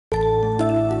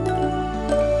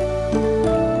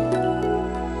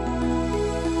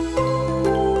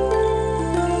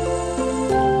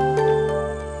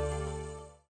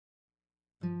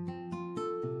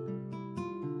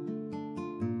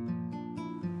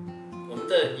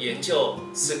的研究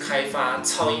是开发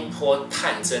超音波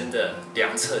探针的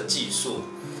量测技术。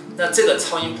那这个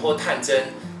超音波探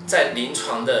针在临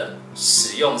床的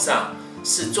使用上，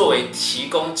是作为提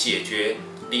供解决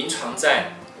临床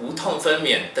在无痛分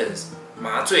娩等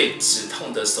麻醉止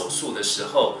痛的手术的时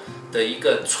候的一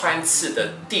个穿刺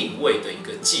的定位的一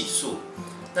个技术。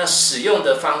那使用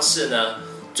的方式呢，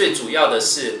最主要的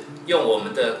是用我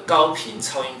们的高频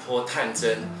超音波探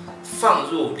针放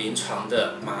入临床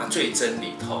的麻醉针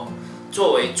里头，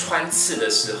作为穿刺的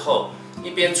时候，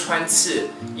一边穿刺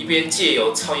一边借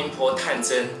由超音波探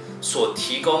针所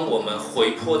提供我们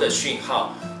回波的讯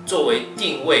号，作为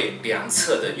定位量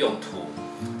测的用途。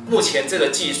目前这个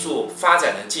技术发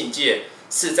展的境界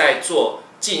是在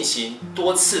进行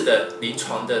多次的临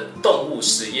床的动物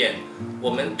实验。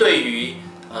我们对于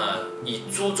以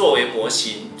猪作为模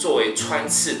型作为穿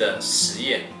刺的实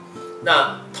验，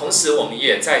那同时我们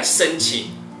也在申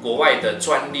请国外的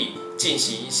专利，进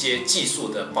行一些技术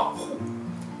的保护。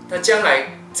那将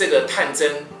来这个探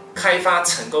针开发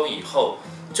成功以后，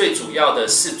最主要的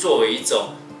是作为一种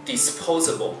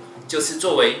disposable， 就是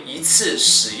作为一次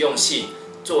使用性，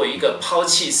作为一个抛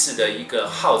弃式的一个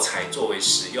耗材作为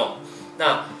使用。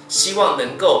那希望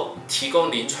能够提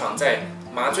供临床在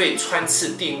麻醉穿刺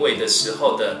定位的时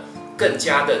候的更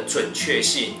加的准确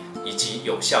性以及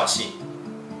有效性。